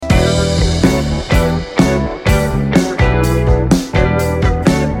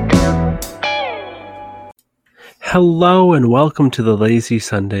Hello and welcome to the Lazy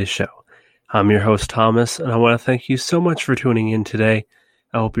Sunday Show. I'm your host Thomas, and I want to thank you so much for tuning in today.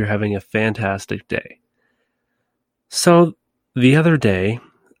 I hope you're having a fantastic day. So, the other day,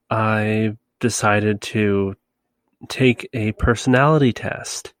 I decided to take a personality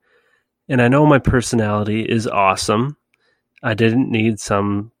test. And I know my personality is awesome. I didn't need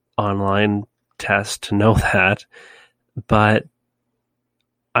some online test to know that, but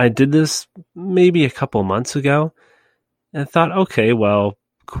I did this maybe a couple months ago and thought, okay, well,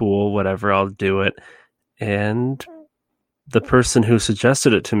 cool, whatever, I'll do it. And the person who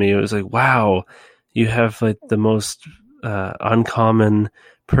suggested it to me was like, wow, you have like the most uncommon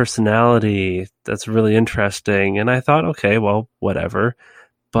personality. That's really interesting. And I thought, okay, well, whatever,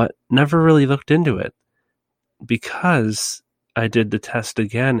 but never really looked into it because I did the test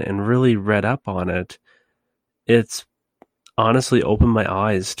again and really read up on it. It's honestly opened my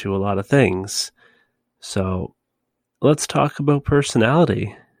eyes to a lot of things. So let's talk about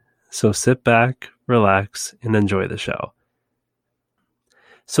personality. So sit back, relax, and enjoy the show.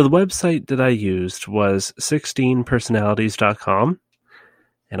 So the website that I used was 16personalities.com,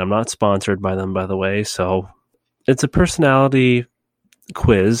 and I'm not sponsored by them, by the way. So it's a personality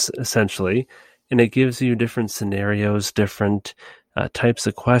quiz, essentially, and it gives you different scenarios, different types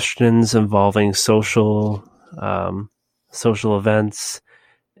of questions involving social events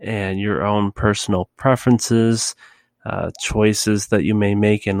and your own personal preferences, choices that you may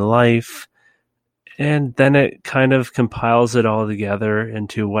make in life. And then it kind of compiles it all together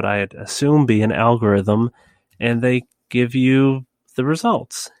into what I'd assume be an algorithm, and they give you the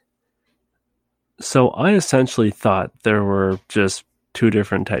results. So I essentially thought there were just two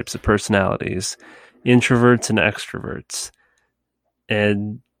different types of personalities, introverts and extroverts.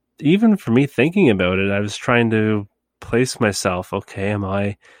 And even for me thinking about it, I was trying to place myself, okay, am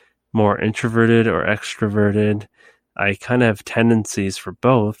I more introverted or extroverted? I kind of have tendencies for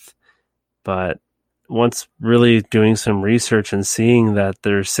both, but once really doing some research and seeing that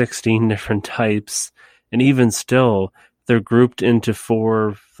there's 16 different types, and even still, they're grouped into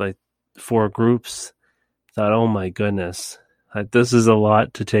four groups, thought, oh my goodness, this is a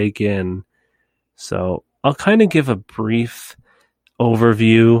lot to take in. So I'll kind of give a brief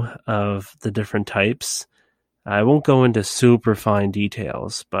overview of the different types. I won't go into super fine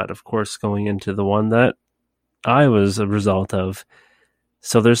details, but of course going into the one that I was a result of.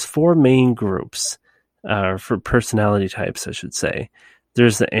 So there's four main groups for personality types, I should say.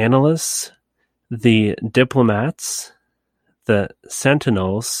 There's the analysts, the diplomats, the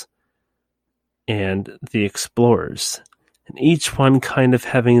sentinels, and the explorers. And each one kind of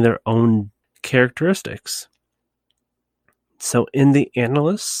having their own characteristics. So in the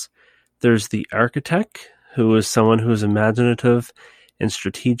analysts, there's the architect, who is someone who is imaginative and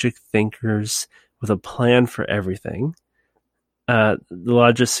strategic thinkers with a plan for everything. The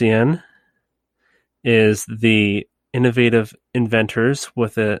logician is the innovative inventors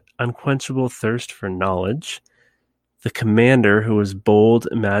with an unquenchable thirst for knowledge. The commander, who is bold,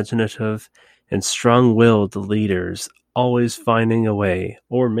 imaginative, and strong-willed leaders, always finding a way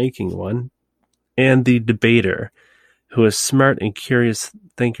or making one. And the debater, who is smart and curious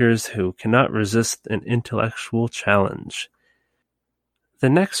thinkers who cannot resist an intellectual challenge. The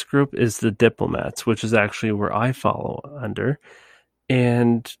next group is the diplomats, which is actually where I fall under.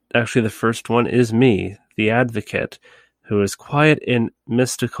 And actually the first one is me, the advocate, who is quiet and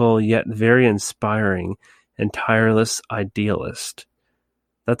mystical, yet very inspiring and tireless idealist.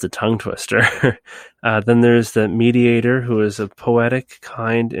 That's a tongue twister. Then there's the mediator, who is a poetic,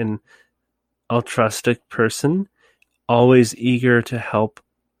 kind, and altruistic person, always eager to help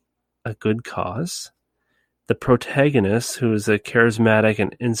a good cause. The protagonist, who is a charismatic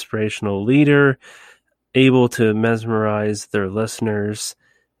and inspirational leader, able to mesmerize their listeners,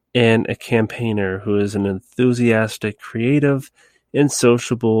 and a campaigner, who is an enthusiastic, creative, and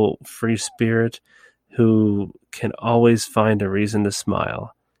sociable free spirit who can always find a reason to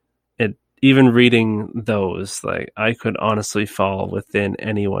smile. Even reading those, I could honestly fall within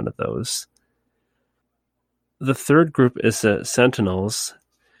any one of those. The third group is the sentinels,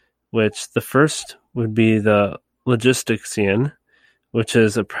 which the first would be the logistician, which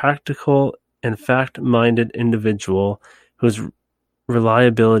is a practical and fact-minded individual whose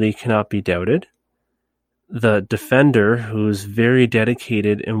reliability cannot be doubted. The defender, who is very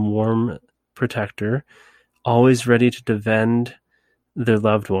dedicated and warm protector, always ready to defend their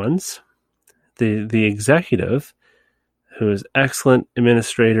loved ones. The executive, who is excellent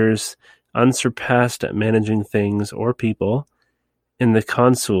administrators, unsurpassed at managing things or people. And the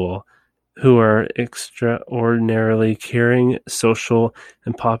consul, who are extraordinarily caring, social,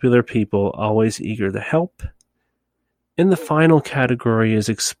 and popular people, always eager to help. And the final category is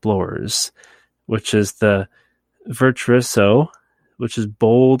explorers, which is the virtuoso, which is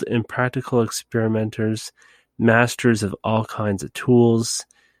bold and practical experimenters, masters of all kinds of tools.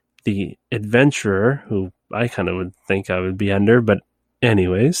 The adventurer, who I kind of would think I would be under, but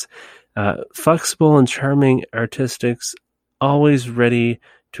anyways, flexible and charming artistics, always ready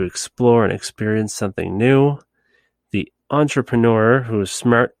to explore and experience something new. The entrepreneur, who is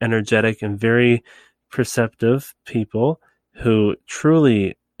smart, energetic, and very perceptive people who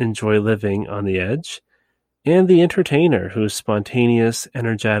truly enjoy living on the edge. And the entertainer, who is spontaneous,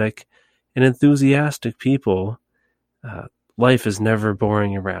 energetic, and enthusiastic people. Life is never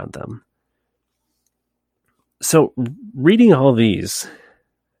boring around them. So reading all these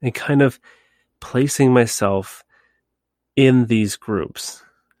and kind of placing myself in these groups,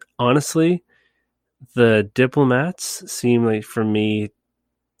 honestly, the diplomats seem like, for me,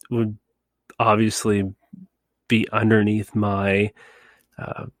 would obviously be underneath my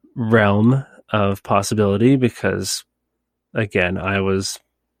realm of possibility because, again, I was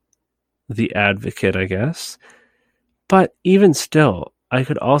the advocate, I guess. But even still, I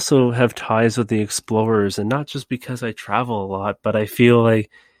could also have ties with the explorers, and not just because I travel a lot, but I feel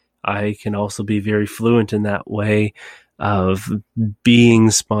like I can also be very fluent in that way of being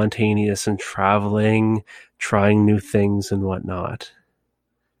spontaneous and traveling, trying new things and whatnot.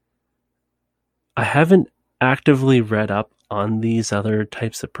 I haven't actively read up on these other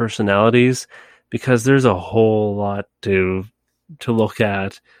types of personalities because there's a whole lot to look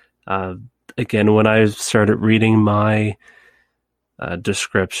at. Again, when I started reading my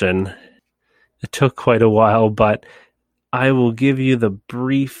description, it took quite a while, but I will give you the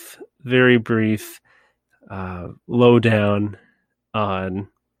very brief lowdown on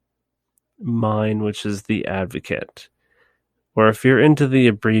mine, which is the Advocate. Or if you're into the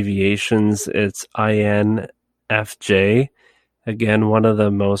abbreviations, it's INFJ. Again, one of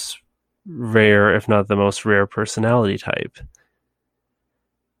the most rare, if not the most rare personality type.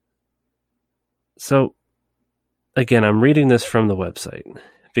 So, again, I'm reading this from the website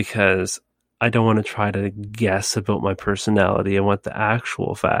because I don't want to try to guess about my personality. I want the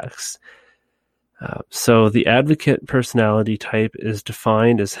actual facts. So the Advocate personality type is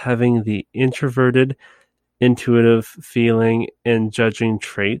defined as having the introverted, intuitive, feeling, and judging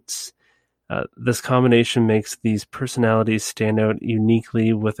traits. This combination makes these personalities stand out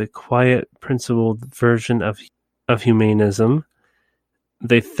uniquely with a quiet, principled version of humanism.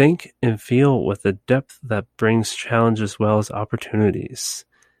 They think and feel with a depth that brings challenge as well as opportunities.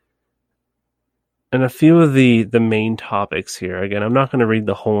 And a few of the main topics here, again, I'm not going to read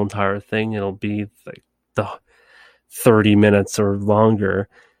the whole entire thing. It'll be like the 30 minutes or longer.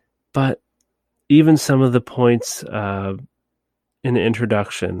 But even some of the points in the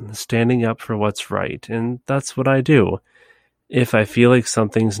introduction, standing up for what's right. And that's what I do. If I feel like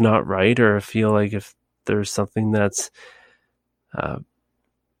something's not right, or I feel like if there's something that's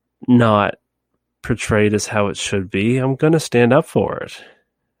not portrayed as how it should be, I'm going to stand up for it,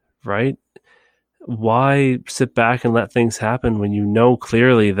 right? Why sit back and let things happen when you know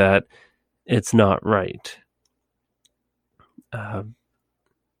clearly that it's not right? And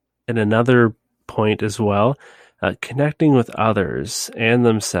another point as well, connecting with others and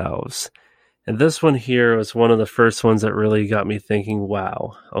themselves. And this one here was one of the first ones that really got me thinking,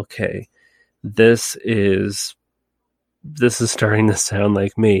 wow, okay, this is starting to sound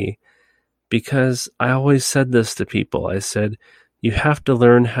like me, because I always said this to people. I said, you have to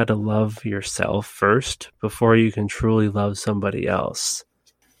learn how to love yourself first before you can truly love somebody else.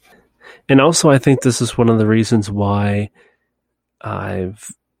 And also, I think this is one of the reasons why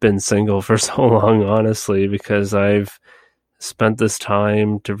I've been single for so long, honestly, because I've spent this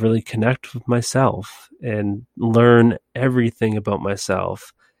time to really connect with myself and learn everything about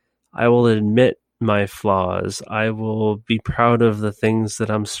myself. I will admit my flaws. I will be proud of the things that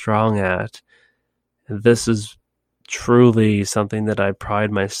I'm strong at. This is truly something that I pride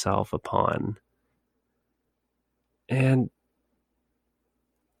myself upon. And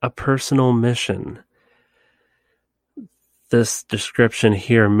a personal mission. This description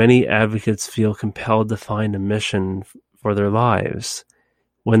here, many advocates feel compelled to find a mission for their lives.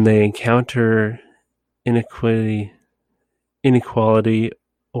 When they encounter inequality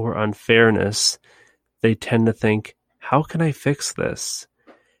or unfairness, they tend to think, how can I fix this?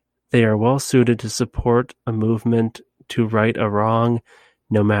 They are well suited to support a movement to right a wrong,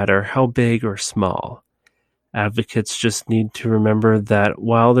 no matter how big or small. Advocates just need to remember that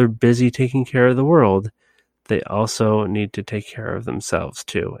while they're busy taking care of the world, they also need to take care of themselves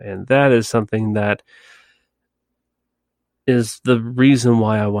too. And that is something that is the reason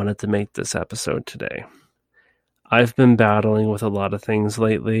why I wanted to make this episode today. I've been battling with a lot of things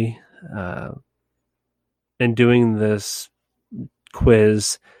lately, and doing this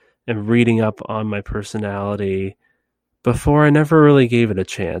quiz and reading up on my personality. Before, I never really gave it a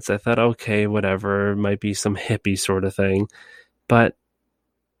chance. I thought, okay, whatever, it might be some hippie sort of thing. But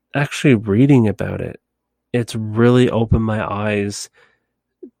actually reading about it, it's really opened my eyes,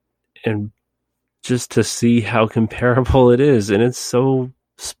 and just to see how comparable it is. And it's so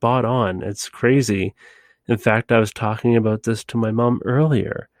spot on. It's crazy. In fact, I was talking about this to my mom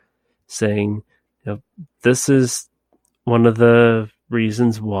earlier, saying, this is one of the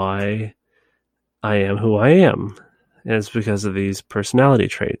reasons why I am who I am. And it's because of these personality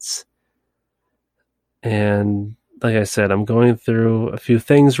traits. And like I said, I'm going through a few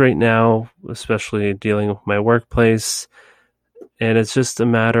things right now, especially dealing with my workplace. And it's just a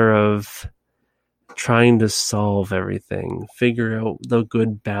matter of trying to solve everything, figure out the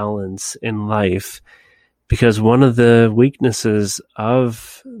good balance in life. Because one of the weaknesses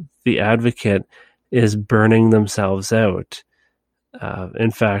of the advocate is burning themselves out.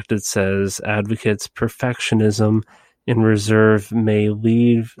 In fact, it says advocates' perfectionism in reserve may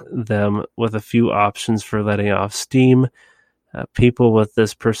leave them with a few options for letting off steam. People with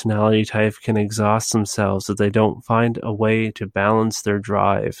this personality type can exhaust themselves if they don't find a way to balance their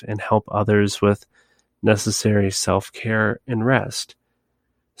drive and help others with necessary self-care and rest.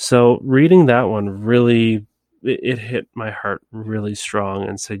 So reading that one really, it hit my heart really strong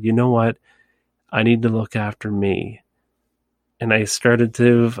and said, you know what? I need to look after me. And I started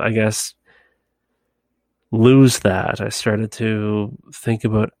to, I guess, lose that. I started to think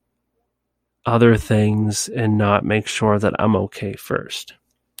about other things and not make sure that I'm okay first.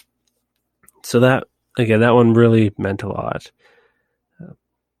 So that, again, that one really meant a lot.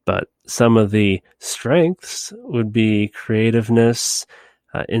 But some of the strengths would be creativeness,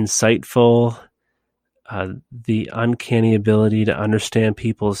 insightful, the uncanny ability to understand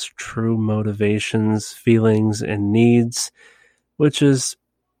people's true motivations, feelings, and needs, which is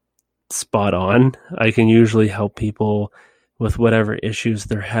spot on. I can usually help people with whatever issues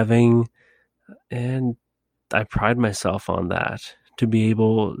they're having, and I pride myself on that, to be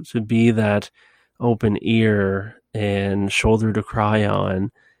able to be that open ear and shoulder to cry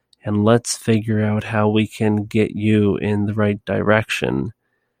on, and let's figure out how we can get you in the right direction.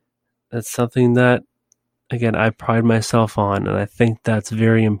 That's something that, again, I pride myself on, and I think that's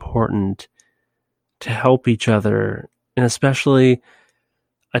very important to help each other, and especially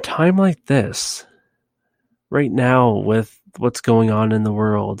a time like this, right now, with what's going on in the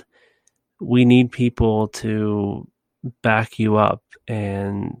world. We need people to back you up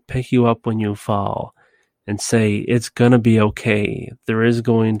and pick you up when you fall and say, it's going to be okay. There is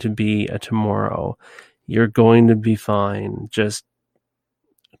going to be a tomorrow. You're going to be fine. Just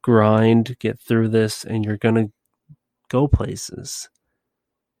grind, get through this, and you're going to go places.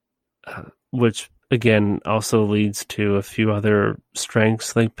 Which, again, also leads to a few other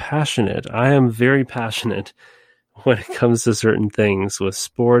strengths, like passionate. I am very passionate when it comes to certain things, with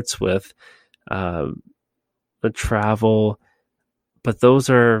sports, with the travel, but those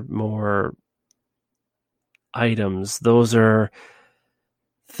are more items. Those are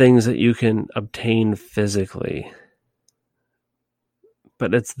things that you can obtain physically.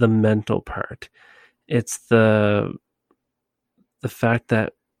 But it's the mental part. It's the fact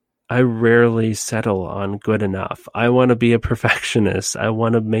that I rarely settle on good enough. I want to be a perfectionist. I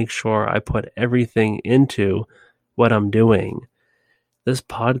want to make sure I put everything into what I'm doing. This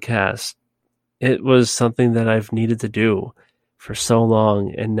podcast, it was something that I've needed to do for so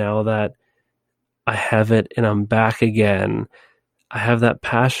long. And now that I have it and I'm back again, I have that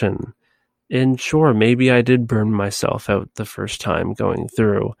passion. And sure, maybe I did burn myself out the first time going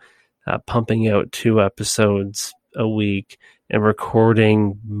through, pumping out 2 episodes a week and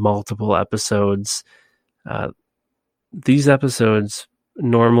recording multiple episodes. These episodes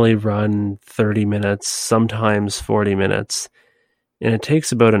normally run 30 minutes, sometimes 40 minutes, and it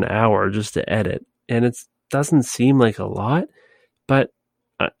takes about an hour just to edit. And it doesn't seem like a lot, but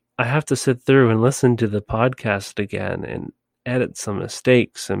I have to sit through and listen to the podcast again and edit some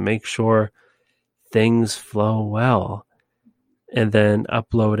mistakes and make sure things flow well, and then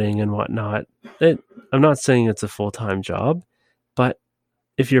uploading and whatnot. I'm not saying it's a full-time job, but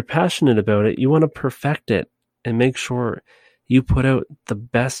if you're passionate about it, you want to perfect it and make sure you put out the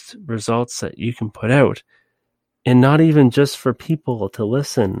best results that you can put out. And not even just for people to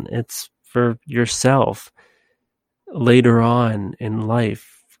listen, it's for yourself later on in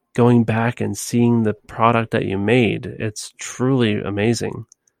life, going back and seeing the product that you made. It's truly amazing.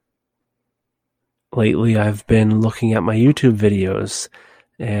 Lately, I've been looking at my YouTube videos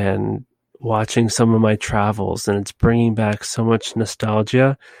and watching some of my travels, and it's bringing back so much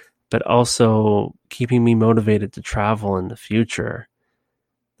nostalgia, but also keeping me motivated to travel in the future.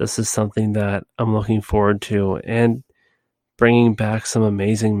 This is something that I'm looking forward to, and bringing back some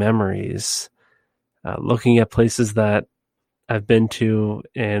amazing memories. Looking at places that I've been to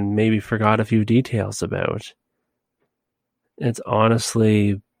and maybe forgot a few details about. It's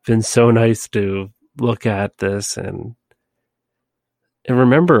honestly been so nice to look at this and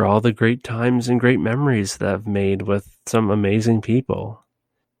remember all the great times and great memories that I've made with some amazing people.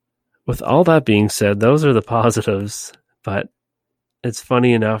 With all that being said, those are the positives, but it's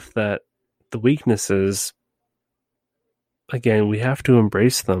funny enough that the weaknesses, again, we have to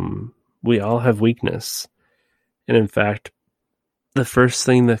embrace them. We all have weakness. And in fact, the first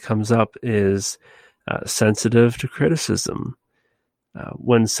thing that comes up is sensitive to criticism.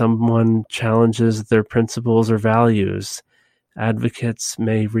 When someone challenges their principles or values, advocates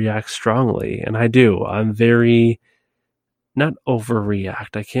may react strongly. And I do. I'm very, not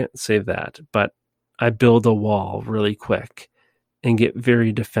overreact, I can't say that, but I build a wall really quick and get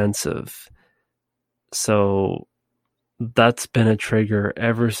very defensive. So that's been a trigger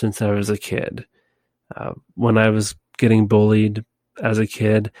ever since I was a kid. When I was getting bullied as a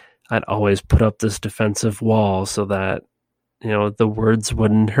kid, I'd always put up this defensive wall so that, the words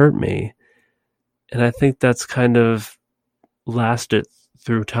wouldn't hurt me. And I think that's kind of lasted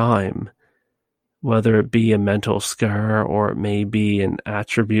through time, whether it be a mental scar or it may be an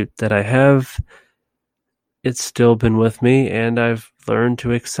attribute that I have. It's still been with me, and I've learned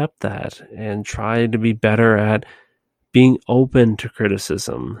to accept that and try to be better at being open to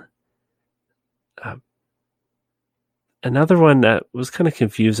criticism. Another one that was kind of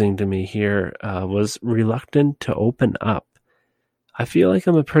confusing to me here was reluctant to open up. I feel like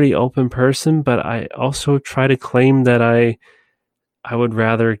I'm a pretty open person, but I also try to claim that I would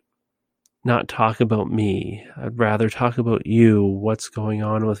rather not talk about me. I'd rather talk about you, what's going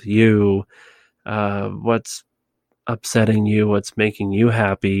on with you, what's upsetting you, what's making you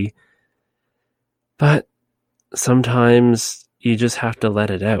happy. But sometimes you just have to let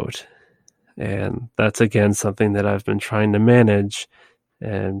it out. And that's, again, something that I've been trying to manage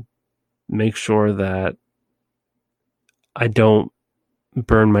and make sure that I don't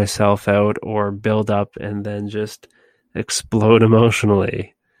burn myself out or build up and then just explode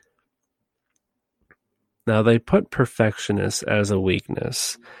emotionally. Now, they put perfectionist as a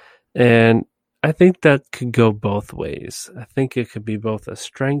weakness, and I think that could go both ways. I think it could be both a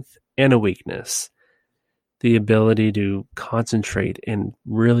strength and a weakness. The ability to concentrate and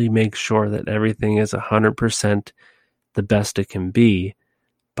really make sure that everything is 100% the best it can be.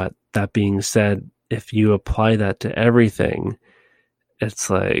 But that being said, if you apply that to everything, it's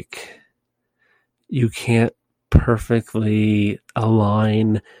like you can't perfectly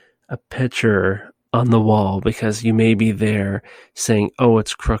align a picture on the wall because you may be there saying, oh,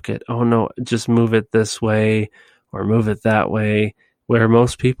 it's crooked. Oh, no, just move it this way or move it that way, where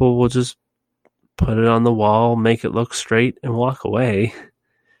most people will just put it on the wall, make it look straight, and walk away.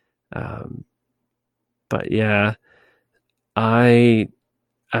 But yeah, I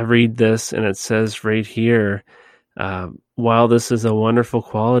read this and it says right here, while this is a wonderful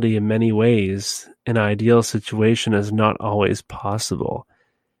quality in many ways, an ideal situation is not always possible.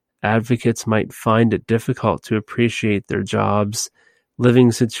 Advocates might find it difficult to appreciate their jobs,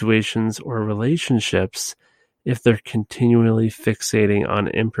 living situations, or relationships if they're continually fixating on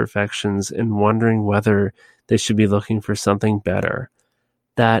imperfections and wondering whether they should be looking for something better.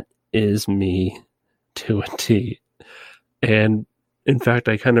 That is me to a T. And in fact,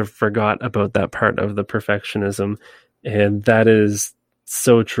 I kind of forgot about that part of the perfectionism, and that is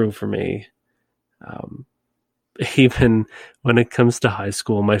so true for me. Even when it comes to high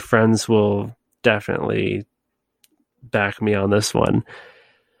school, my friends will definitely back me on this one.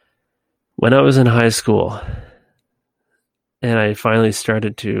 When I was in high school and I finally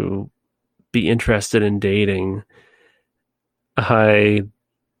started to be interested in dating, I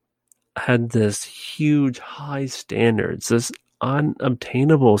had this huge high standards, this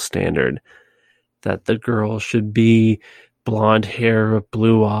unobtainable standard that the girl should be blonde hair with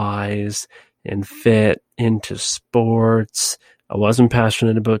blue eyes and fit into sports. I wasn't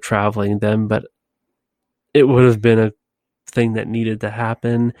passionate about traveling then, but it would have been a thing that needed to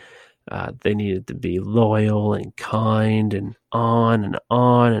happen. They needed to be loyal and kind and on and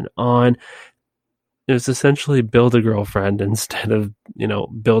on and on. It was essentially build a girlfriend instead of,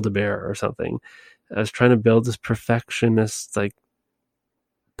 build a bear or something. I was trying to build this perfectionist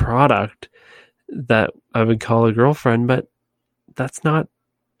product that I would call a girlfriend, but that's not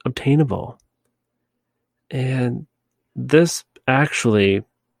obtainable. And this actually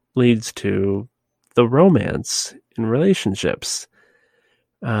leads to the romance in relationships.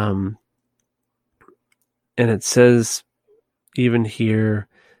 And it says even here,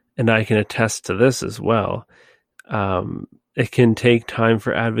 and I can attest to this as well, it can take time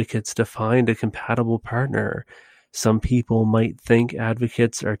for advocates to find a compatible partner. Some people might think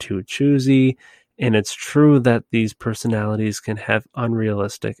advocates are too choosy, and it's true that these personalities can have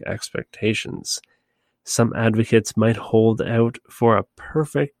unrealistic expectations. Some advocates might hold out for a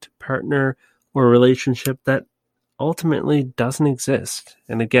perfect partner or relationship that ultimately doesn't exist.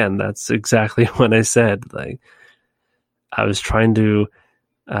 And again, that's exactly what I said. Like, I was trying to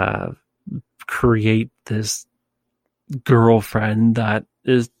create this girlfriend that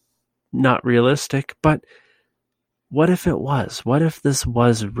is not realistic, but what if it was? What if this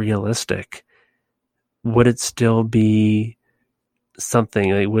was realistic? Would it still be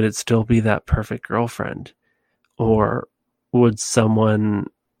something? Like, would it still be that perfect girlfriend? Or would someone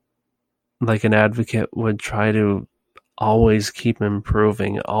like an advocate would try to always keep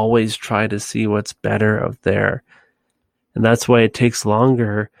improving, always try to see what's better out there? And that's why it takes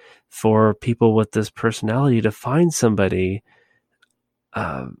longer for people with this personality to find somebody.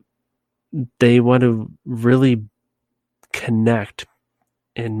 They want to really connect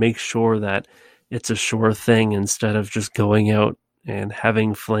and make sure that it's a sure thing instead of just going out and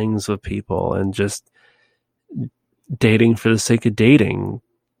having flings with people and just dating for the sake of dating.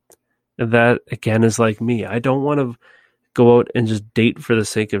 That, again, is like me. I don't want to go out and just date for the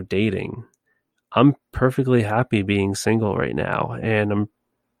sake of dating. I'm perfectly happy being single right now, and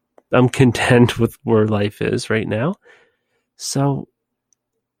I'm content with where life is right now. So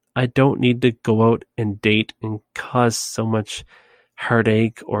I don't need to go out and date and cause so much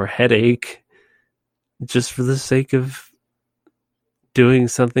heartache or headache just for the sake of doing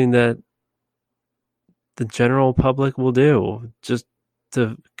something that the general public will do, just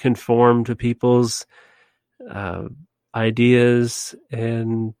to conform to people's ideas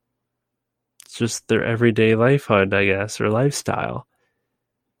and just their everyday lifehood, I guess, or lifestyle.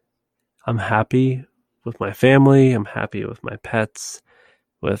 I'm happy with my family. I'm happy with my pets,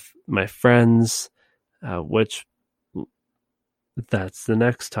 with my friends, which that's the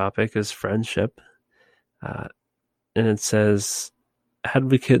next topic, is friendship. And it says,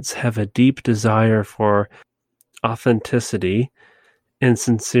 advocates have a deep desire for authenticity and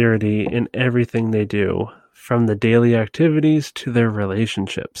sincerity in everything they do, from the daily activities to their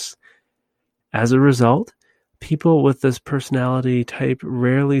relationships. As a result, people with this personality type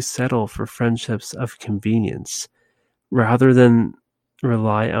rarely settle for friendships of convenience. Rather than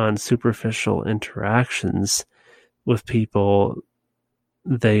rely on superficial interactions with people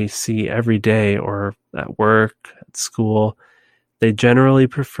they see every day or at work, at school, they generally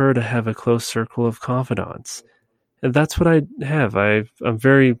prefer to have a close circle of confidants. And that's what I have. I'm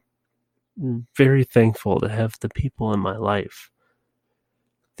very, very thankful to have the people in my life.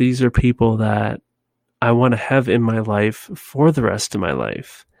 These are people that I want to have in my life for the rest of my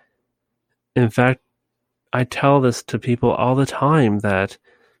life. In fact, I tell this to people all the time, that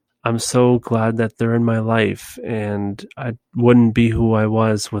I'm so glad that they're in my life, and I wouldn't be who I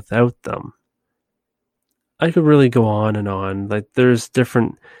was without them. I could really go on and on. Like, there's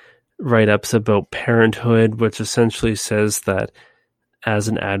different write-ups about parenthood, which essentially says that as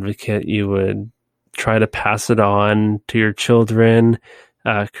an advocate, you would try to pass it on to your children,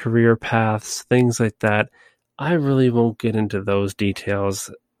 career paths, things like that. I really won't get into those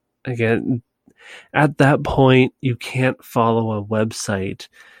details. Again, at that point, you can't follow a website.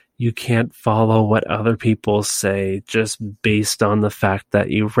 You can't follow what other people say just based on the fact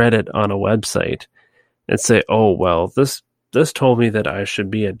that you read it on a website and say, oh, well, this told me that I should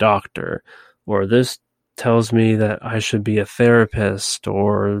be a doctor, or this tells me that I should be a therapist,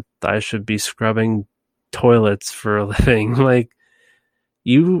 or I should be scrubbing toilets for a living. Like,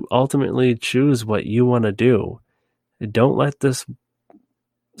 you ultimately choose what you want to do. Don't let this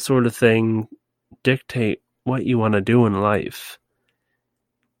sort of thing dictate what you want to do in life.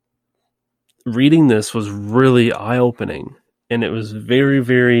 Reading this was really eye-opening, and it was very,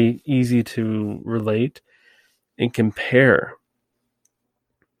 very easy to relate and compare.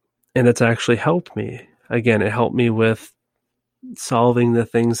 And it's actually helped me. Again, it helped me with solving the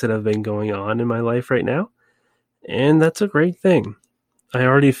things that have been going on in my life right now. And that's a great thing. I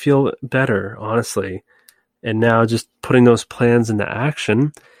already feel better, honestly. And now just putting those plans into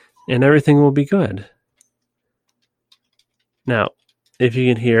action, and everything will be good. Now, if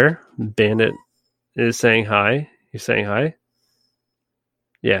you can hear, Bandit is saying hi. He's saying hi?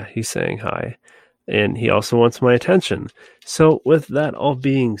 Yeah, he's saying hi. And he also wants my attention. So with that all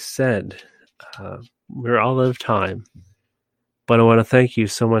being said, we're all out of time. but I want to thank you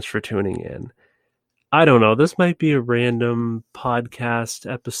so much for tuning in. I don't know, this might be a random podcast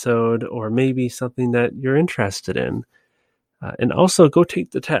episode or maybe something that you're interested in. And also go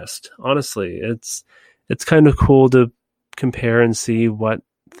take the test. Honestly, it's kind of cool to compare and see what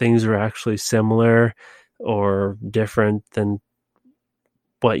things are actually similar or different than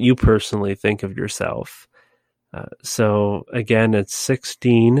what you personally think of yourself. So again, it's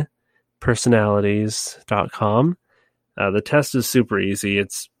 16personalities.com. The test is super easy.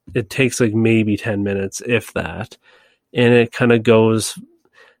 It takes like maybe 10 minutes, if that. And it kind of goes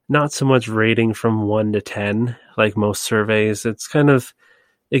not so much rating from 1 to 10, like most surveys. It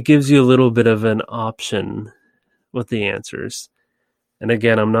gives you a little bit of an option with the answers. And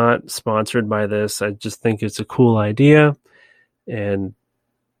again, I'm not sponsored by this. I just think it's a cool idea. And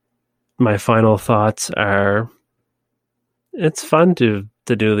my final thoughts are, it's fun to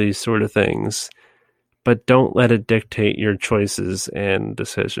do these sort of things, but don't let it dictate your choices and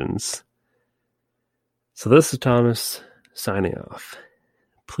decisions. So this is Thomas signing off.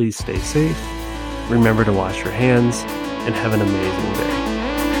 Please stay safe. Remember to wash your hands and have an amazing day.